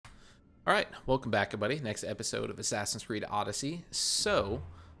All right, welcome back, everybody. Next episode of Assassin's Creed Odyssey. So,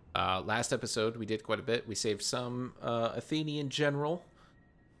 last episode we did quite a bit. We saved some Athenian general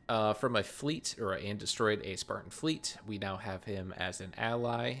from a fleet, and destroyed a Spartan fleet. We now have him as an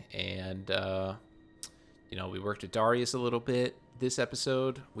ally, and we worked with Darius a little bit. This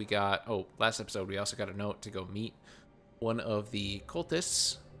episode, last episode we also got a note to go meet one of the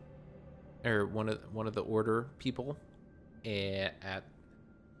cultists, or one of the order people, at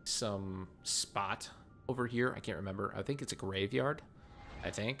some spot over here. I can't remember. I think it's a graveyard.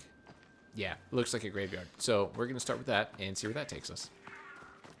 I think. Yeah, looks like a graveyard. So we're going to start with that and see where that takes us.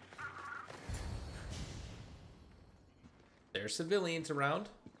 There's civilians around.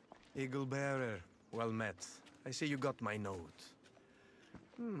 Eagle Bearer, well met. I see you got my note.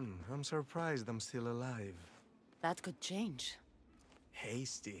 I'm surprised I'm still alive. That could change.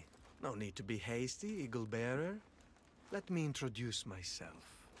 Hasty. No need to be hasty, Eagle Bearer. Let me introduce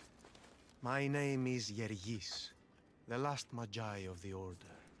myself. My name is Yergis, the last Magi of the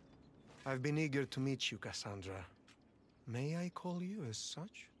Order. I've been eager to meet you, Cassandra. May I call you as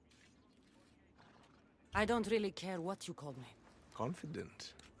such? I don't really care what you call me.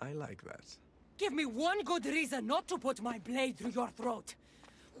 Confident. I like that. Give me one good reason not to put my blade through your throat.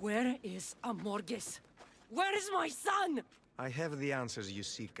 Where is Amorgis? Where is my son? I have the answers you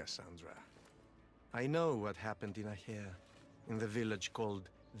seek, Cassandra. I know what happened in Achaea, in the village called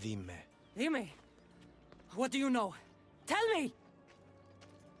Dyme. Dime, what do you know? Tell me!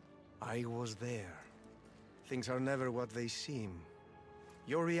 I was there. Things are never what they seem.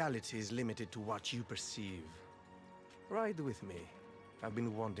 Your reality is limited to what you perceive. Ride with me. I've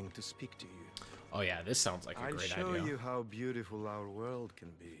been wanting to speak to you. Oh yeah, this sounds like a great idea. I'll show you how beautiful our world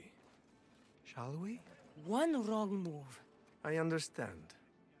can be. Shall we? One wrong move. I understand.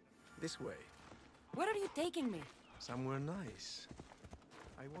 This way. Where are you taking me? Somewhere nice.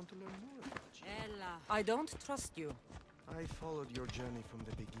 I want to learn more about you. Ella. I don't trust you. I followed your journey from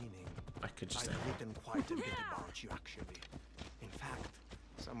the beginning. I could just I've written quite a bit about you, actually. In fact,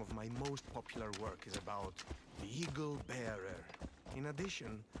 some of my most popular work is about the Eagle Bearer. In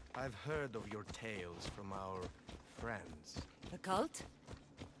addition, I've heard of your tales from our friends. The cult?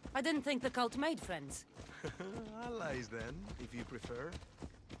 I didn't think the cult made friends. Allies, then, if you prefer.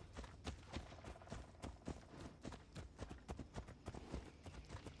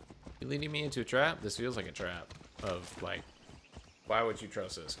 You leading me into a trap? This feels like a trap. Why would you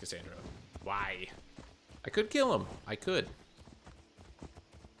trust us, Cassandra? Why? I could kill him. I could.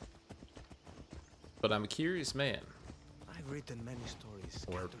 But I'm a curious man. I've written many stories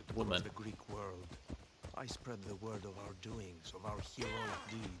Or scattered woman. across the Greek world. I spread the word of our doings, of our heroic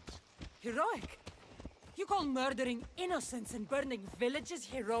deeds. Heroic? You call murdering innocents and burning villages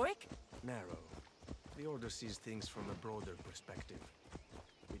heroic? Narrow. The Order sees things from a broader perspective.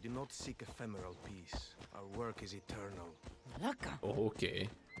 We do not seek ephemeral peace. Our work is eternal. Laka. Okay.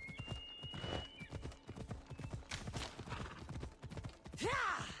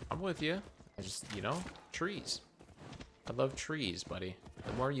 I'm with you. I just, trees. I love trees, buddy.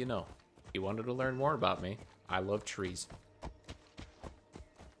 The more you know. You wanted to learn more about me. I love trees.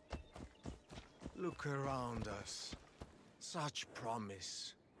 Look around us. Such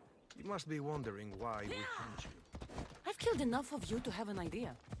promise. You must be wondering why we hunt you. I've killed enough of you to have an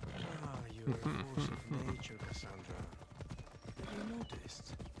idea. Ah, you're a force of nature, Cassandra. Have you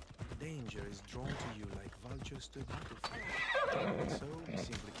noticed? Danger is drawn to you like vultures to a battlefield. And so, we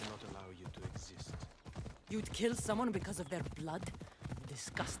simply cannot allow you to exist. You'd kill someone because of their blood? You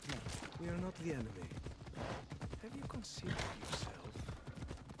disgust me. We are not the enemy. Have you considered yourself?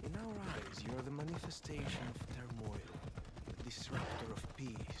 In our eyes, you are the manifestation of turmoil, the disruptor of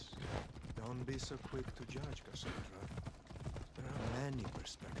peace. Don't be so quick to judge, Cassandra. There are many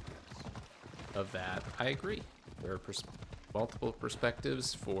perspectives. Of that, I agree. There are multiple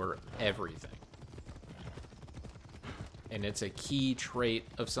perspectives for everything. And it's a key trait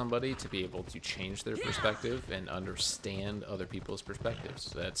of somebody to be able to change their perspective and understand other people's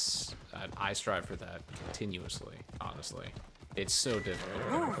perspectives. I strive for that continuously, honestly. It's so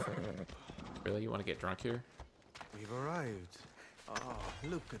difficult. Really? You want to get drunk here? We've arrived. Ah,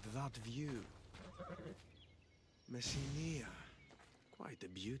 look at that view. Messenia. Quite a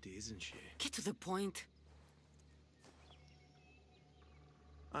beauty, isn't she? Get to the point.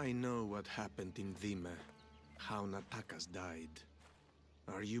 I know what happened in Dyme. How Natakas died.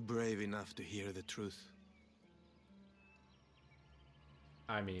 Are you brave enough to hear the truth?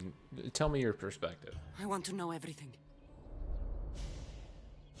 I mean, tell me your perspective. I want to know everything.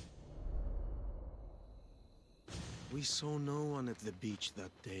 We saw no one at the beach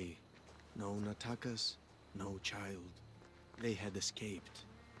that day. No Natakas, no child. They had escaped.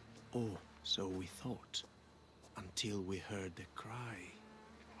 Oh, so we thought. Until we heard the cry.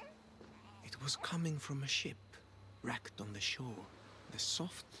 It was coming from a ship, wrecked on the shore. The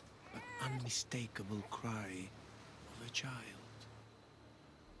soft but unmistakable cry of a child.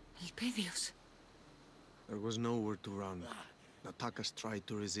 Elpedios. There was nowhere to run. Natakas tried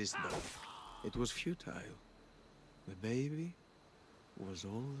to resist, but it was futile. The baby was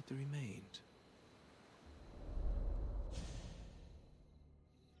all that remained.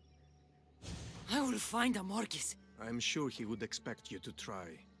 I will find Amorgis. I'm sure he would expect you to try.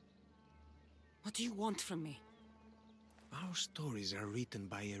 What do you want from me? Our stories are written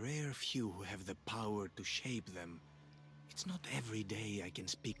by a rare few who have the power to shape them. It's not every day I can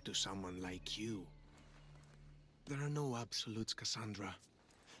speak to someone like you. There are no absolutes, Cassandra.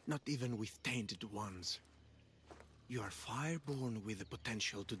 Not even with tainted ones. You are fireborn with the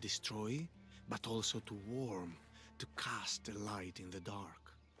potential to destroy, but also to warm, to cast a light in the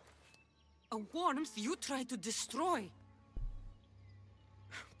dark. A warmth you try to destroy.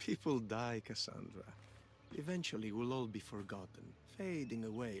 People die, Cassandra. Eventually we'll all be forgotten, fading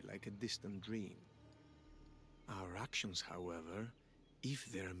away like a distant dream. Our actions, however, if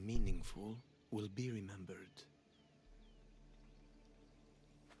they're meaningful, will be remembered.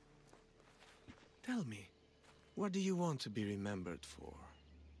 Tell me, what do you want to be remembered for?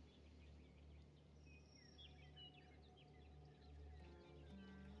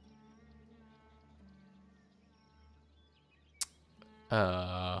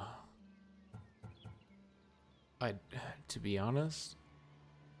 To be honest,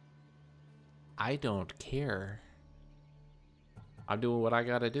 I don't care. I'm doing what I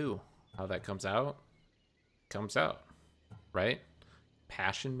gotta do. How that comes out, right?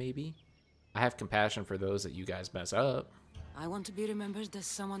 Passion, maybe? I have compassion for those that you guys mess up. I want to be remembered as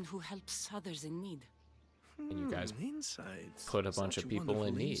someone who helps others in need. And you guys insights. put a bunch of people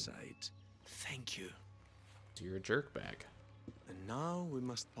in need. Insight. Thank you. So you're a jerk bag. And now we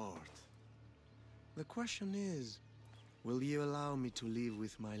must part. The question is, will you allow me to live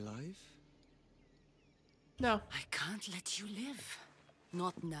with my life? No. I can't let you live.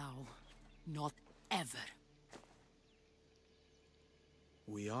 Not now. Not ever.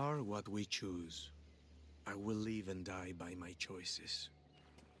 We are what we choose. I will live and die by my choices.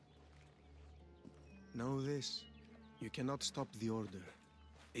 Know this, you cannot stop the Order.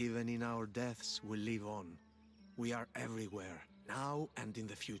 Even in our deaths, we live on. We are everywhere, now and in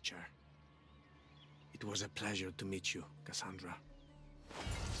the future. It was a pleasure to meet you, Cassandra.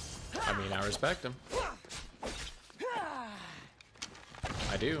 I mean, I respect him.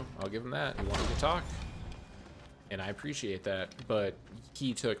 I do. I'll give him that. He wanted to talk. And I appreciate that. But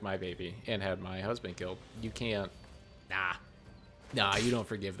he took my baby and had my husband killed. You can't. Nah, you don't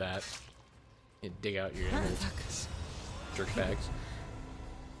forgive that. You dig out your innards. Jerk bags.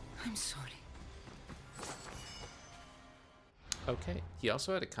 I'm sorry. Okay. He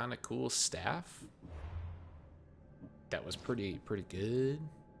also had a kind of cool staff. That was pretty good.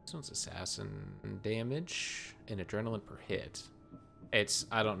 This one's assassin damage and adrenaline per hit.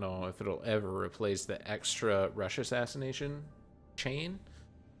 I don't know if it'll ever replace the extra rush assassination chain,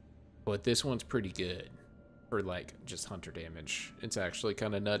 but this one's pretty good for like just hunter damage. It's actually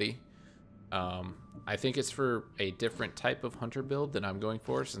kind of nutty. I think it's for a different type of hunter build than I'm going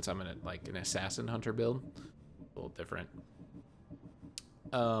for, since I'm in an assassin hunter build. A little different.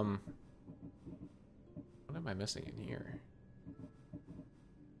 What am I missing in here?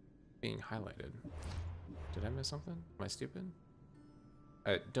 Being highlighted. Did I miss something? Am I stupid?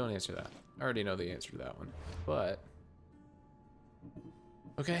 Don't answer that. I already know the answer to that one. But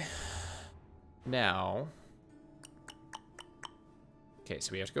okay. Now, okay,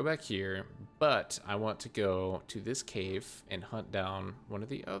 so we have to go back here, but I want to go to this cave and hunt down one of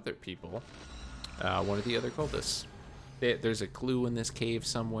the other people, one of the other cultists. There's a clue in this cave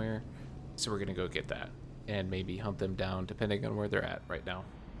somewhere, so we're gonna go get that and maybe hunt them down depending on where they're at right now.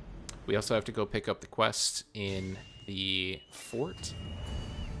 We also have to go pick up the quest in the fort,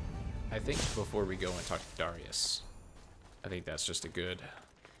 I think, before we go and talk to Darius. I think that's just a good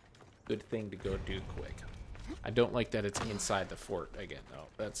thing to go do quick. I don't like that it's inside the fort again, though.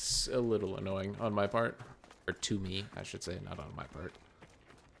 That's a little annoying on my part. Or to me, I should say, not on my part.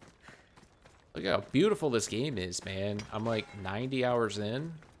 Look how beautiful this game is, man. I'm like 90 hours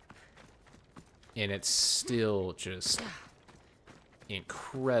in, and it's still just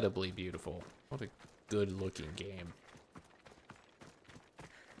incredibly beautiful. What a good-looking game.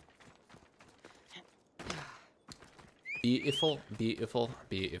 Beautiful, beautiful,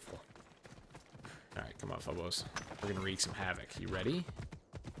 beautiful. Alright, come on, Phobos. We're gonna wreak some havoc. You ready?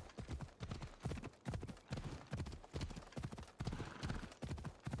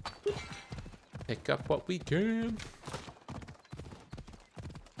 Pick up what we can.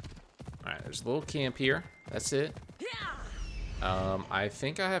 Alright, there's a little camp here. That's it. I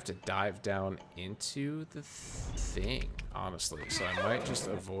think I have to dive down into the thing, honestly. So I might just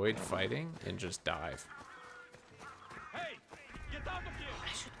avoid fighting and just dive. Hey, get out of here!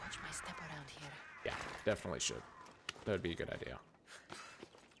 I should watch my step around here. Yeah, definitely should. That would be a good idea.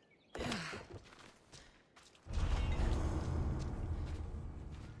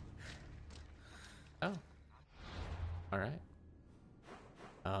 Oh. Alright.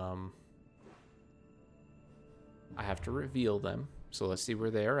 I have to reveal them, so let's see where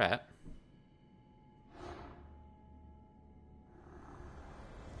they are at.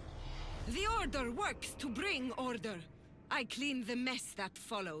 The Order works to bring order. I clean the mess that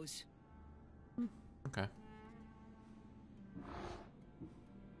follows. Okay.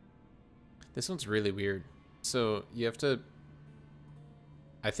 This one's really weird. So you have to...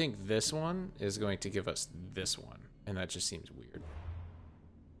 I think this one is going to give us this one, and that just seems weird.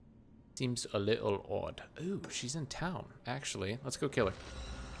 Seems a little odd. Ooh, she's in town, actually. Let's go kill her.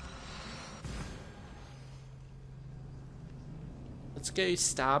 Let's go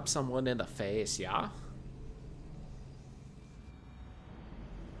stab someone in the face, yeah?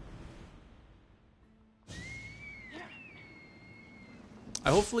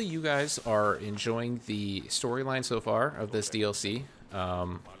 Hopefully you guys are enjoying the storyline so far of this DLC.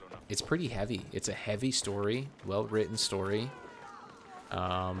 It's pretty heavy. It's a heavy story, well-written story.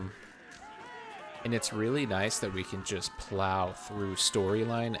 And it's really nice that we can just plow through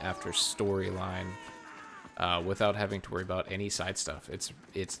storyline after storyline without having to worry about any side stuff.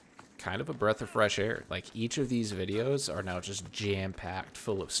 It's kind of a breath of fresh air. Like, each of these videos are now just jam-packed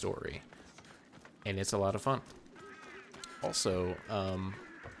full of story. And it's a lot of fun. Also,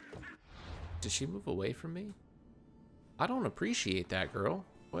 did she move away from me? I don't appreciate that, girl.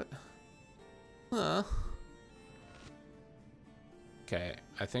 What? Huh. Okay,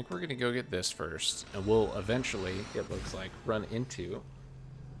 I think we're gonna go get this first, and we'll eventually, it looks like, run into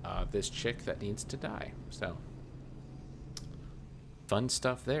this chick that needs to die. So, fun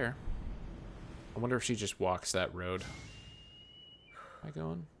stuff there. I wonder if she just walks that road. Am I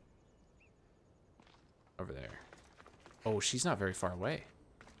going? Over there. Oh, she's not very far away.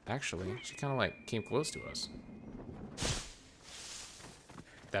 Actually, she kind of like came close to us.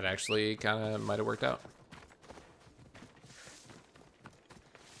 That actually kind of might have worked out.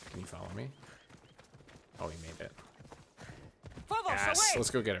 Can you follow me? Oh, he made it. Yes, let's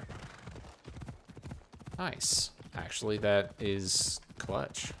go get her. Nice. Actually, that is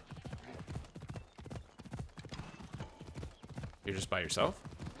clutch. You're just by yourself?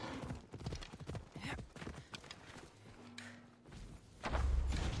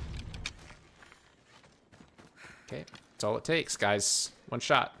 Okay, that's all it takes, guys. One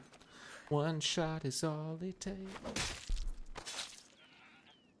shot. One shot is all it takes.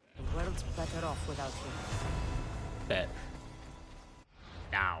 The world's better off without you. Bet.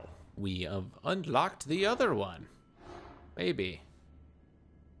 Now, we have unlocked the other one. Maybe.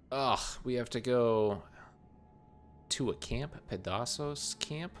 Ugh, we have to go to a camp, Pedazos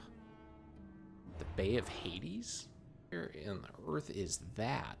camp? The Bay of Hades? Where in the earth is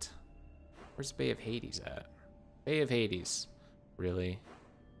that? Where's the Bay of Hades at? Bay of Hades. Really?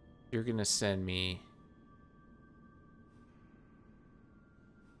 You're gonna send me...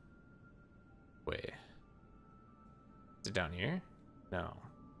 Wait. Is it down here? No.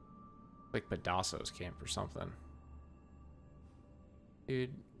 Like Pedazos camp or something.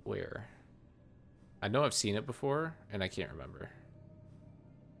 Dude, where? I know I've seen it before, and I can't remember.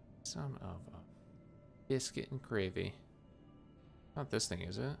 Son of a biscuit and gravy. Not this thing,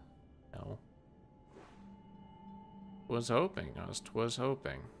 is it? No. Was hoping. Was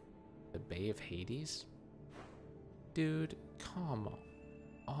hoping. The Bay of Hades? Dude, come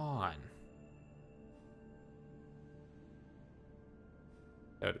on.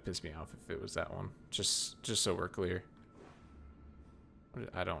 That would have pissed me off if it was that one. Just so we're clear.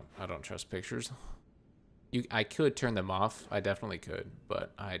 I don't trust pictures. I could turn them off. I definitely could,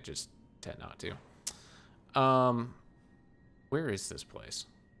 but I just tend not to. Where is this place?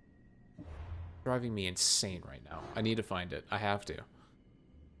 Driving me insane right now. I need to find it. I have to.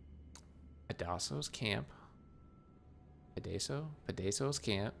 Pedazos camp. Pedazos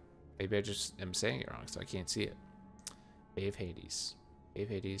camp. Maybe I just am saying it wrong, so I can't see it. Bay of Hades. Bay of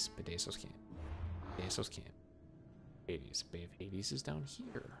Hades, Pedazos camp. Pedazos camp. Hades. Bay of Hades is down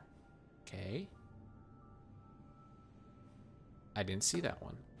here. Okay. I didn't see that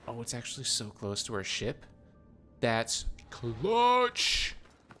one. Oh, it's actually so close to our ship. That's clutch.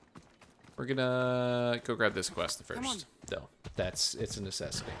 We're gonna go grab this quest first, though. It's a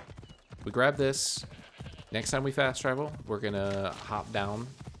necessity. we grab this. Next time we fast travel, we're gonna hop down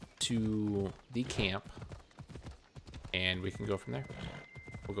to the camp, and we can go from there.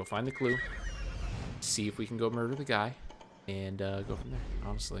 We'll go find the clue, see if we can go murder the guy, and go from there.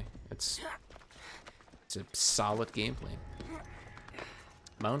 Honestly, it's a solid game plan.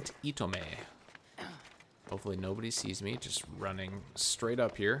 Mount Itome. Hopefully nobody sees me just running straight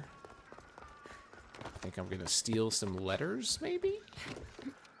up here. I think I'm gonna steal some letters, maybe?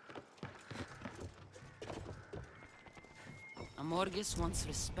 Amorgus wants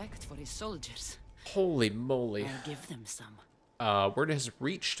respect for his soldiers. Holy moly. I'll give them some. Word has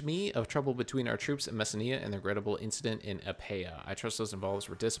reached me of trouble between our troops and Messenia and the regrettable incident in Apaea. I trust those involved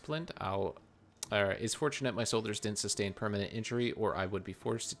were disciplined. It's fortunate my soldiers didn't sustain permanent injury, or I would be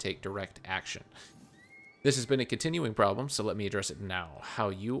forced to take direct action. This has been a continuing problem, so let me address it now. How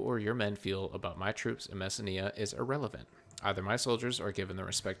you or your men feel about my troops in Messenia is irrelevant. Either my soldiers are given the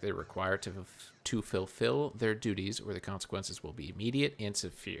respect they require to fulfill their duties, or the consequences will be immediate and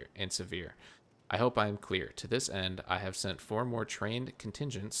severe. I hope I am clear. To this end, I have sent 4 more trained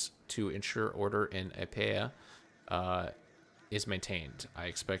contingents to ensure order in Apaea is maintained. I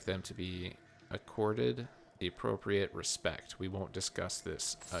expect them to be accorded the appropriate respect. We won't discuss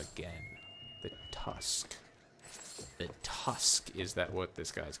this again. The Tusk. The Tusk, is that what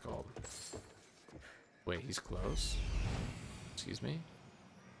this guy's called? Wait, he's close. Excuse me?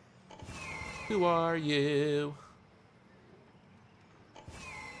 Who are you?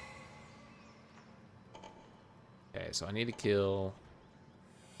 Okay, so I need to kill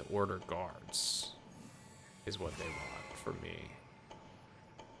the Order guards, is what they want from me.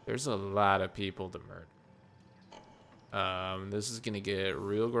 There's a lot of people to murder. This is gonna get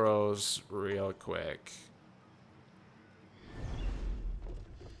real gross real quick.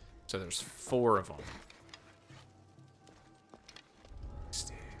 So there's 4 of them.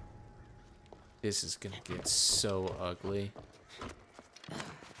 This is gonna get so ugly.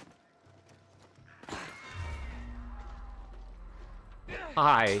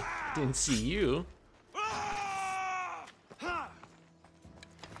 Hi, didn't see you.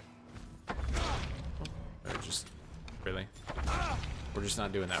 Really? We're just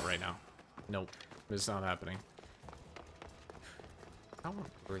not doing that right now. Nope. It's not happening. How on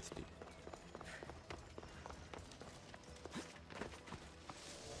earth do you...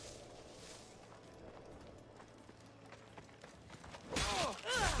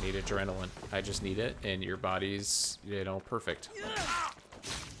 Need adrenaline. I just need it, and your body's, you know, perfect.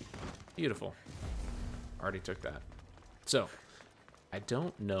 Beautiful. Already took that. So, I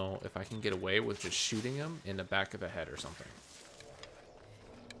don't know if I can get away with just shooting him in the back of the head or something.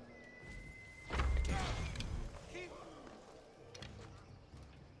 I can't.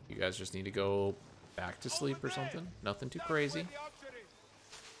 You guys just need to go back to sleep or something? Nothing too crazy.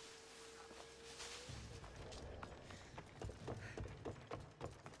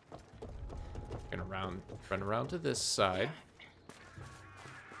 Gonna run around to this side.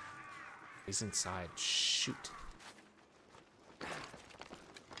 He's inside. Shoot.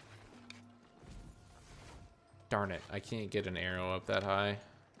 Darn it, I can't get an arrow up that high.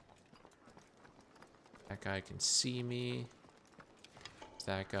 That guy can see me. It's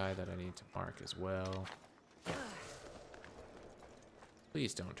that guy that I need to mark as well.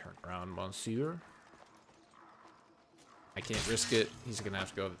 Please don't turn around, monsieur. I can't risk it. He's gonna have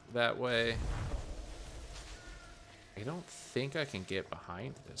to go that way. I don't think I can get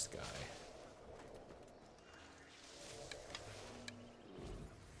behind this guy.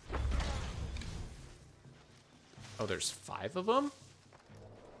 Oh, there's 5 of them?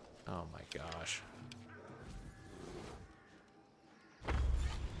 Oh my gosh.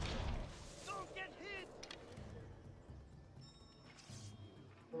 Don't get hit.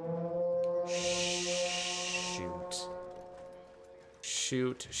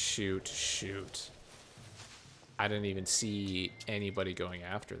 Shoot. I didn't even see anybody going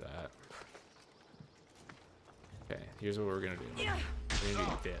after that. Okay, here's what we're gonna do. We're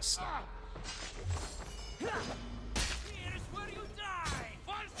gonna do this.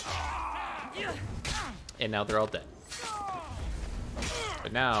 And now they're all dead.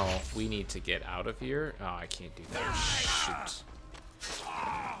 But now we need to get out of here. Oh, I can't do that. Shoot.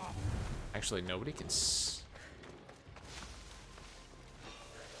 Actually, nobody can.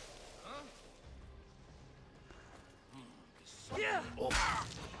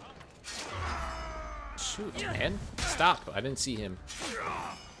 Shoot, man. Stop. I didn't see him.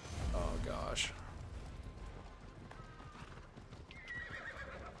 Oh, gosh.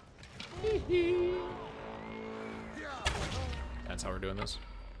 That's how we're doing this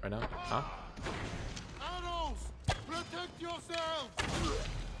right now? Huh? Arrows! Protect yourselves!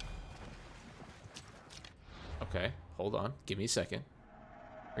 Okay, hold on. Give me a second.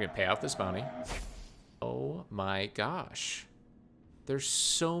 We're gonna pay off this bounty. Oh my gosh. There's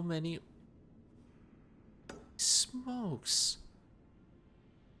so many... Smokes.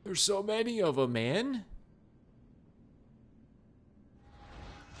 There's so many of them, man.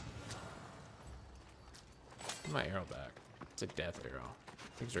 Give my arrow back. It's a death arrow.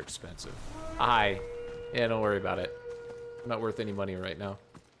 Things are expensive. Hi. Yeah, don't worry about it. Not worth any money right now.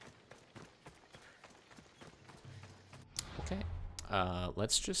 Okay.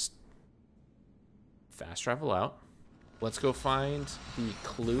 Let's just fast travel out. Let's go find the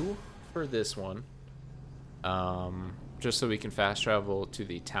clue for this one. Just so we can fast travel to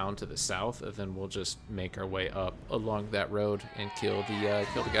the town to the south, and then we'll just make our way up along that road and kill the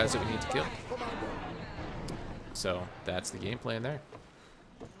guys that we need to kill. So that's the game plan there.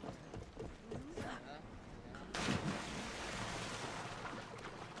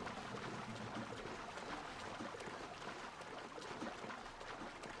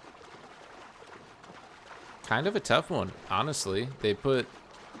 Kind of a tough one, honestly. They put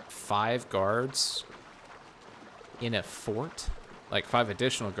 5 guards in a fort, like 5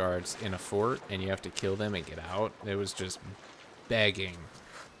 additional guards in a fort, and you have to kill them and get out. It was just begging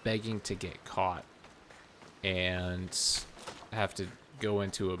to get caught and have to go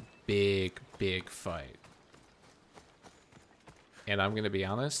into a big fight. And I'm gonna be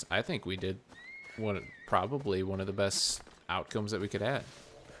honest, I think we did probably one of the best outcomes that we could add.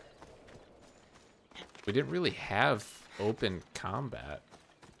 We didn't really have open combat.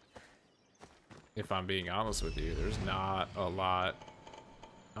 If I'm being honest with you, there's not a lot.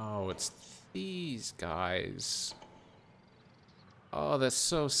 Oh, it's these guys. Oh, that's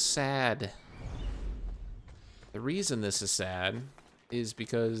so sad. The reason this is sad is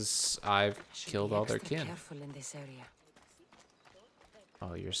because I've killed all their kin. Careful in this area.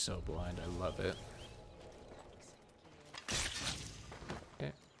 Oh, you're so blind. I love it.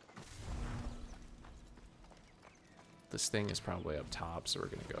 Okay. This thing is probably up top, so we're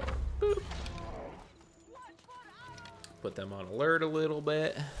gonna go boop. Put them on alert a little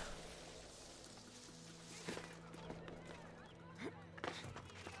bit.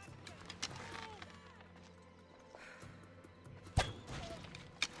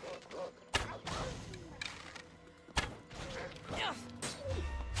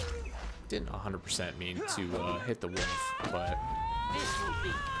 Didn't 100% mean to hit the wolf, but This will be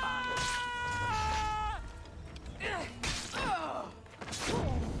fun.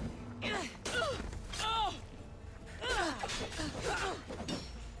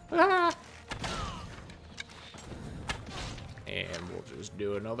 and we'll just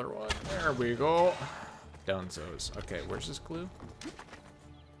do another one. There we go. Dunzos. Okay, where's this clue?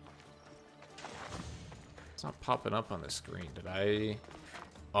 It's not popping up on the screen. Did I?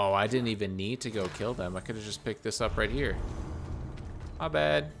 Oh, I didn't even need to go kill them. I could have just picked this up right here. My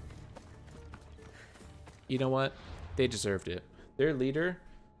bad. You know what? They deserved it. Their leader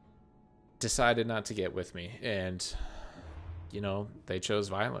decided not to get with me, and you know, they chose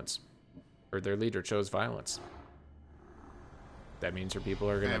violence. Or their leader chose violence. That means your people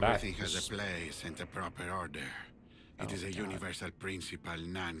are gonna die. Everything has a place and a proper order. It is a universal principle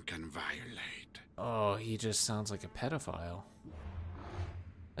none can violate. Oh, he just sounds like a pedophile.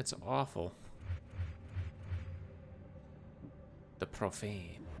 That's awful. The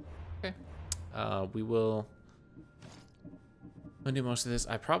profane. Okay. We will do most of this.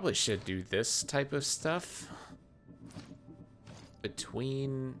 I probably should do this type of stuff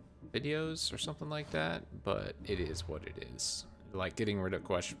between videos or something like that, but it is what it is. Like getting rid of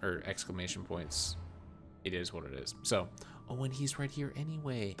question or exclamation points, it is what it is. So, oh, and he's right here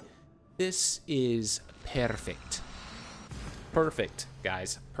anyway. This is perfect. Perfect,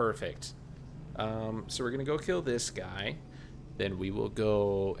 guys, perfect. So we're gonna go kill this guy. Then we will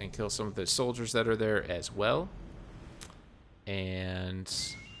go and kill some of the soldiers that are there as well. And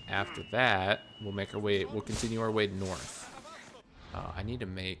after that, we'll make our way, we'll continue our way north. I need to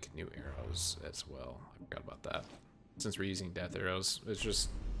make new arrows as well. I forgot about that. Since we're using death arrows,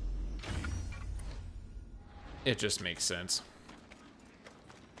 it just makes sense.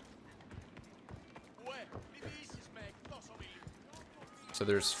 So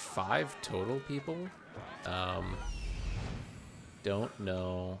there's 5 total people. Don't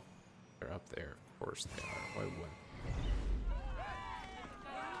know. They're up there. Of course they are. Why wouldn't?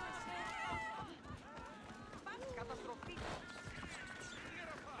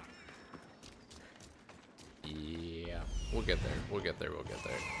 Yeah, we'll get there. We'll get there. We'll get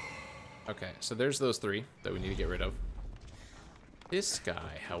there. Okay, so there's those 3 that we need to get rid of. This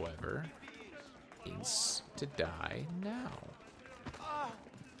guy, however, needs to die now.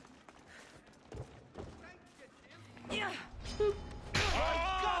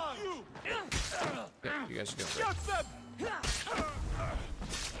 guys are doing great.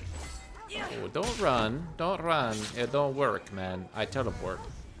 Oh, don't run. Don't run. It don't work, man. I teleport.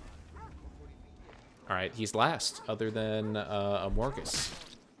 Alright, he's last, other than Amorgus.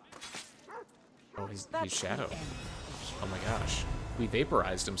 Oh, he's Shadow. Oh my gosh. We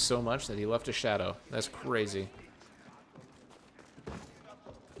vaporized him so much that he left a shadow. That's crazy.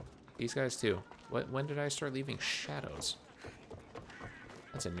 These guys too. When did I start leaving shadows?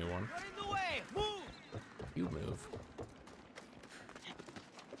 That's a new one. You move.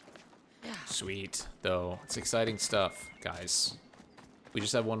 Sweet, though. It's exciting stuff, guys. We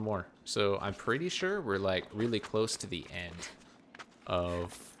just have one more. So I'm pretty sure we're like really close to the end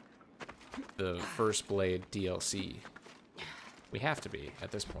of the First Blade DLC. We have to be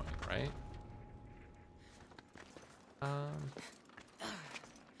at this point, right? I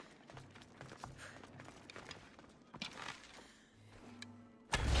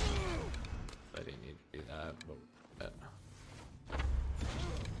didn't need to do that, but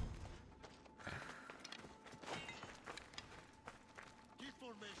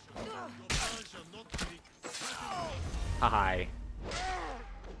hi.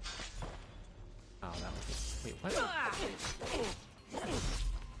 Oh, that was... Wait, what? Are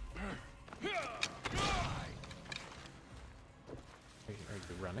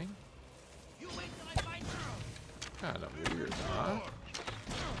you running? Kind of weird, huh?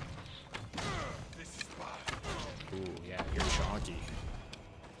 Ooh, yeah, you're chonky.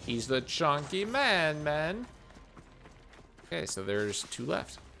 He's the chonky man. Okay, so there's 2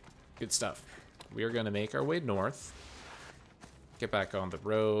 left. Good stuff. We are going to make our way north. Get back on the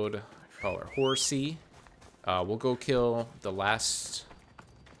road. Call her Horsey. We'll go kill the last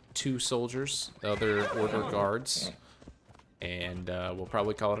 2 soldiers, the other Order guards. And we'll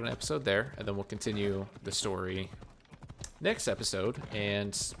probably call it an episode there. And then we'll continue the story next episode.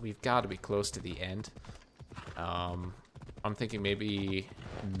 And we've got to be close to the end. I'm thinking maybe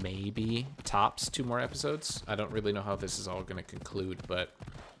tops 2 more episodes. I don't really know how this is all going to conclude, but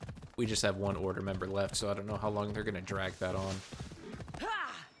we just have 1 Order member left, so I don't know how long they're going to drag that on.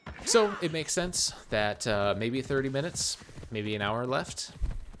 So it makes sense that maybe 30 minutes, maybe an hour left.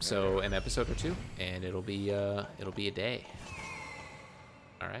 So an episode or 2, and it'll be a day.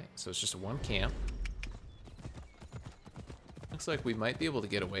 All right, so it's just 1 camp. Looks like we might be able to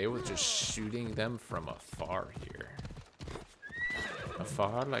get away with just shooting them from afar here.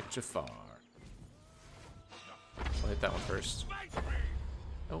 Afar like Jafar. I'll hit that one first.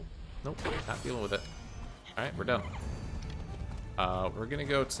 Nope, nope, not dealing with it. All right, we're done. We're gonna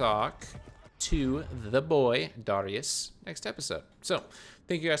go talk to the boy Darius next episode. So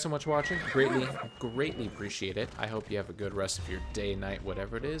thank you guys so much for watching. Greatly appreciate it. I hope you have a good rest of your day, night,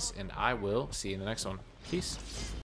 whatever it is, and I will see you in the next one. Peace.